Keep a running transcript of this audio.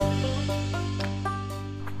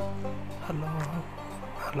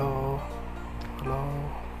Hello hello,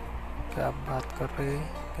 क्या आप बात कर रहे,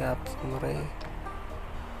 क्या आप सुन रहे?